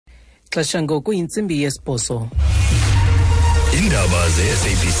Xesha ngoku yintsimbi yesibhozo. Indaba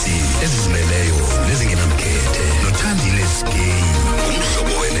ze-SABC ezizimeleyo nezingenamkhethe noThandile Skeyi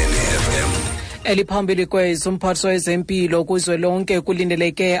umhlobo wenene-FM. Eliphambili kwezi umphathiswa wezempilo kuzwelonke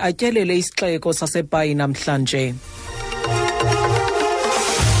kulindeleke atyelele isixeko saseBhayi namhlanje.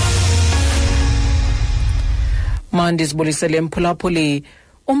 Mandi sibulisele mphulaphuli.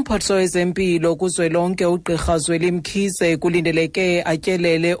 Umphathiswa wezempilo kuzwelonke uGqirha Zweli Mkhize kulindeleke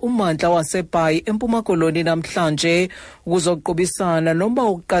atyelele ummandla waseBhayi eMpuma Koloni namhlanje ukuzoqubisana nomba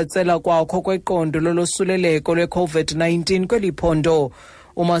wokuqatsela kwakho kweqondo kolosuleleko lwe-COVID-19 kweliphondo.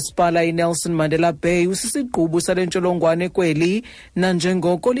 Umasipala iNelson Mandela Bay usisiqubu salentshulongwane kweli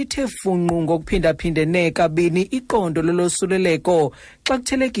nanjengoko lithe funqu ngokuphinda-phindene kabini iqondo lolosuleleko xa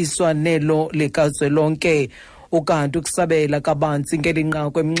kuthelekiswa nelo likazwelonke. Ukanti ukusabela kabanzi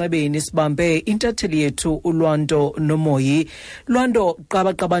ngelinqaku emnxebeni sibambe intatheli yethu uLwando Nomoyi. Lwando,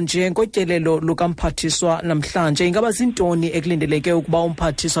 qabaqaba nje ngotyelelo lukamphathiswa namhlanje, ingaba zintoni ekulindeleke ukuba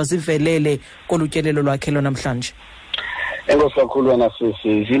umphathiswa zivelele kolutyelelo lwakhe namhlanje? Enkosi kakhulu wena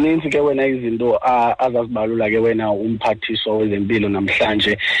sisi, zininzi ke wena izinto azazibalula ke wena umphathiswa wezempilo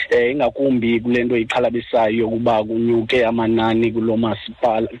namhlanje, ingakumbi kule nto ixhalabisayo ukuba kunyuke amanani kulo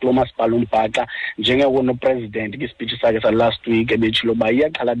masipala umbhaxa, njengonopresident kwispeech sakhe last week ebetshilo uba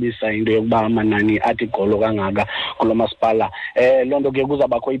iyaxhalabisa into yokuba amanani athi gqolo kangaka kulo masipala. Loo nto ke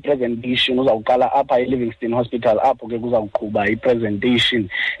kuzawubakho i-presentation, uzawuqala apha eLivingston Hospital, apho ke kuzawuqhuba i-presentation,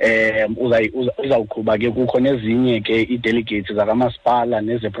 uzawuqhuba ke kukho nezinye ke delegates zakamasipala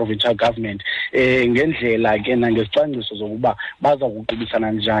neze-provincial government ngendlela ke nangezicwangciso zokuba baza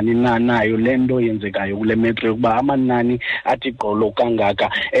kuqubisana njani nayo le nto yenzekayo kule metro yokuba amanani athi gqolo kangaka.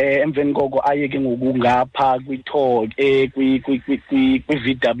 Emveni koko aye ke ngoku ngapha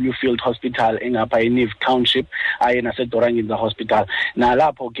kwi-VW Field Hospital engapha eNeve Township, aye naseDoranginza Hospital.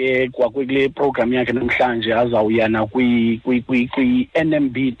 Nalapho ke kwakule program yakhe namhlanje azawuyana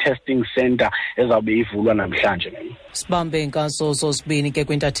kwi-NMB Testing Center ezawube ivulwa namhlanje. Sibambe inkazo zozibini ke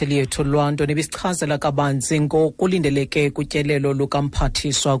kwintatheli yethu Lwando nebisichazela kabanzi ngokulindeleke kutyelelo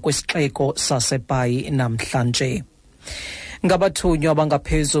lukamphathiswa kwisixeko saseBhayi namhlanje. Ngabathunywa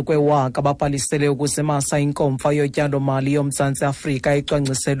abangaphezu kwe-1,000 ababhalisele ukuzimasa inkomfa yotyalo-mali yoMzantsi Afrika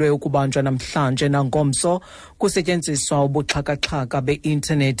ecwangciselwe ukubanjwa namhlanje nangomso kusetyenziswa ubuxhaka-xhaka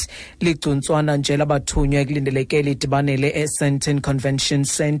be-internet. Ligcuntswana nje labathunywa ekulindeleke lidibanele eSandton Convention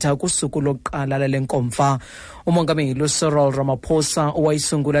Centre kusuku lokuqala lale nkomfa. Umongameli Cyril Ramaphosa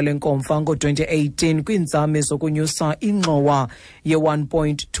owayisungula le nkomfa ngo-2018 kwiinzame zokunyusa ingxowa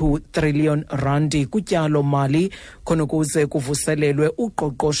ye-1.2 trillion randi kutyalo-mali khona ukuze kuvuselelwe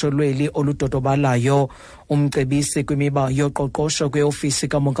uqoqosho lweli oludodobalayo. Umcebisi kwimiba yoqoqosho kweofisi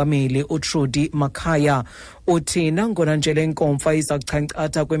kamongameli uTrudy Makhaya uthi nangona nje le nkomfa iza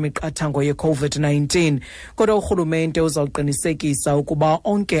kuchankcatha kwemiqathango ye-COVID-19, kodwa urhulumente uzawuqinisekisa ukuba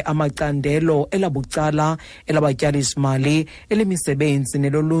onke amacandelo elabucala, elabatyalizimali, elemisebenzi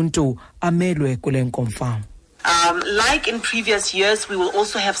neloluntu amelwe kule nkomfa. Like in previous years, we will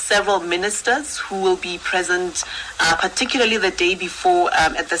also have several ministers who will be present, particularly the day before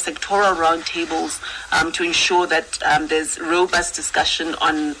at the sectoral roundtables, to ensure that there's robust discussion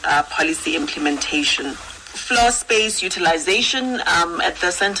on policy implementation. Floor space utilization at the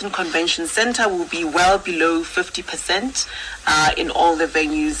Sandton Convention Centre will be well below 50% in all the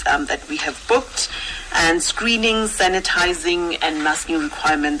venues that we have booked, and screening, sanitizing and masking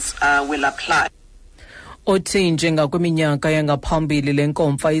requirements will apply. Othi njengakwiminyaka yangaphambili le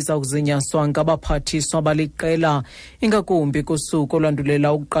nkomfa iza kuzinyaswa ngabaphathiswa baliqela, ingakumbi kusuku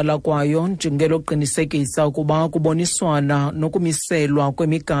olwandulela ukuqala kwayo, njengeloqinisekisa ukuba kuboniswana nokumiselwa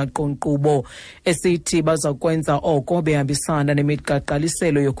kwemigaqo-nkqubo esithi baza kwenza oko behambisana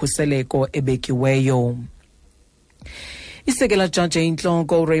nemigaqaliselo yokhuseleko ebekiweyo. Isekela jaji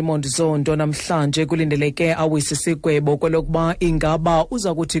intloko Raymond Zondo namhlanje kulindeleke awise isigwebo kwelokuba ingaba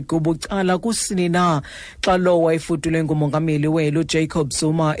uza kuthi gubucala kusini na xa lo wayefudulwe ngumongameli welu Jacob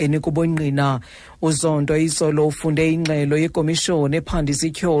Zuma enikubongqina. Uzondo izolo ufunde ingxelo yekomishoni ephanda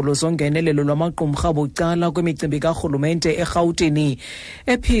ityholo zongenelelo lwamaqumrha abucala kwimicimbi karhulumente eRhawutini,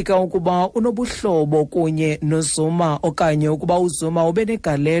 ephika ukuba unobuhlobo kunye noZuma okanye ukuba uZuma ube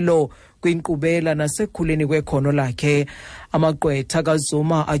negalelo kwinkqubela nasekhuleni kwekhono lakhe. Amagqwetha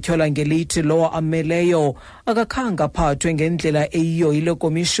kaZuma atyhola ngelithi lowo ameleyo akakhange aphathwe ngendlela eyiyo yile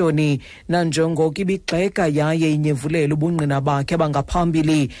komishoni, nanjengoko ibigxeka yaye inyevulela ubungqina bakhe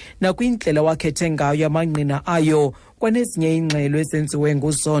bangaphambili nakwindlela wakhethe ngayo amangqina ayo kwanezinye ingxelo ezenziwe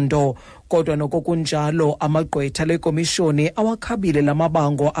nguZondo. Kodwa nokokunjalo amagqwetha lekomishoni awakhabile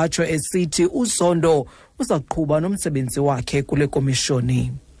lamabango atsho esithi uZondo uza kuqhuba nomsebenzi wakhe kule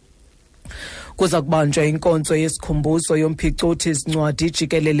komishoni. Kuza kubanjwa inkonzo yesikhumbuzo yomphicothi-zincwadi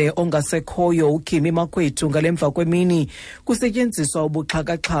jikelele ongasekhoyo uKhimi Makwethu ngalemva kwemini kusetyenziswa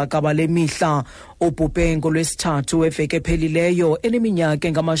ubuxhakaxhaka bale mihla. Ubhubhe ngolwesithathu weveki ephelileyo eneminyaka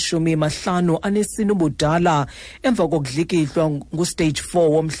engama-54 ubudala emva kokudlikihlwa ngustage 4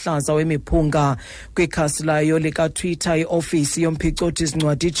 womhlaza wemiphunga. Kwikhasi layo likaTwitter iofisi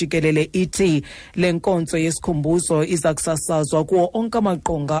yomphicothi-zincwadi jikelele ithi le nkonzo yesikhumbuzo iza kusasazwa kuwo onke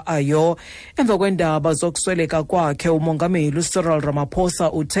amaqonga ayo. Emva kwendaba zokusweleka kwakhe, umongameli uCyril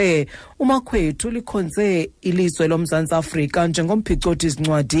Ramaphosa uthe uMakwethu likhonze ilizwe loMzantsi Afrika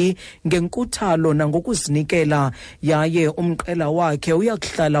njengomphicothi-zincwadi ngenkuthalo nangokuzinikela, yaye umqela wakhe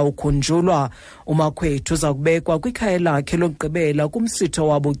uyakuhlala ukhunjulwa. uMakwethu uza kubekwa kwikhaya lakhe lokugqibela kumsitho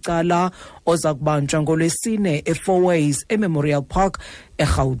wabucala oza kubanjwa ngolwesine eFourways eMemorial Park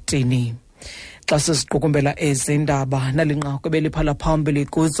eRhawutini. Xa siziqukumbela ezi ndaba nalinqaku ebeliphala phambili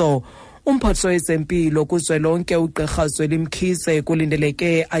kuzo, umphathiswa wezempilo kuzwelonke uGqirha Zweli Mkhize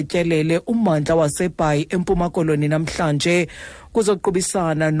kulindeleke atyelele ummandla waseBhayi eMpuma Koloni namhlanje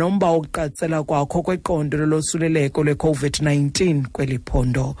kuzoqubisana nomba wokuqatsela kwakho kweqondo lolosuleleko lwe-COVID-19 kweli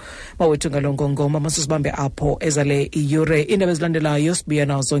phondo. Mawethu ngalongongoma masizibambe apho ezale iyure. Iindaba ezilandelayo sibuya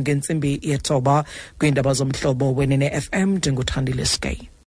nazo ngentsimbi yethoba kwiindaba zomhlobo wenene FM. Ndinguthandile Skay.